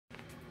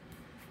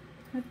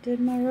I did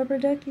my rubber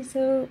ducky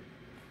soap.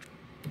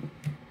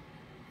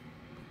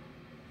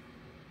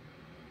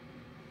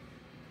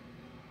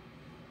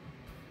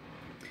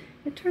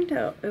 It turned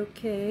out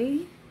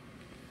okay.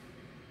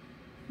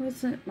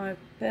 Wasn't my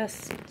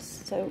best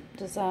soap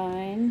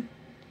design.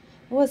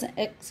 It wasn't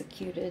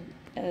executed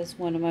as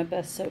one of my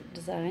best soap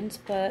designs,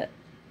 but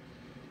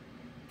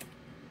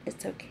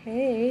it's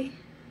okay.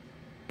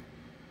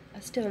 I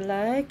still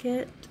like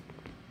it.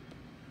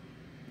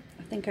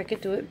 I think I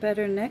could do it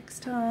better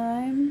next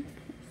time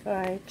if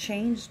I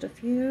changed a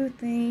few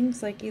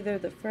things, like either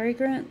the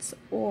fragrance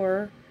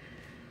or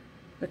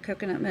the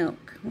coconut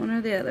milk, one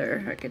or the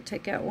other. I could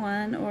take out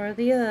one or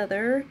the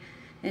other,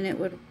 and it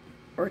would,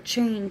 or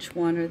change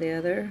one or the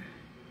other,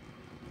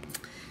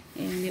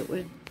 and it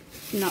would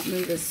not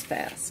move as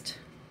fast.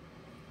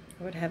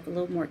 I would have a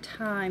little more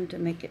time to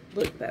make it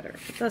look better,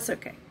 but that's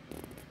okay.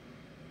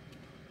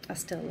 I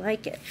still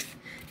like it.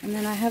 And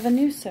then I have a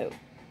new soap,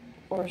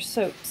 or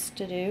soaps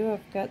to do.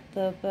 I've got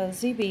the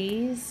Buzzy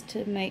Bees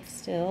to make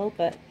still,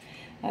 but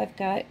I've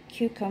got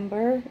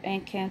cucumber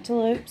and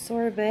cantaloupe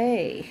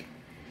sorbet.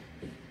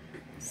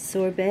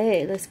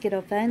 Sorbet, let's get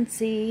all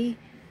fancy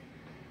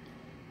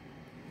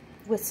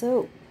with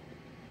soap.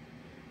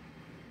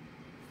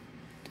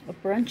 A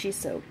brunchy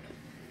soap.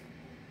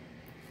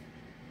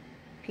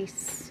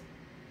 Peace.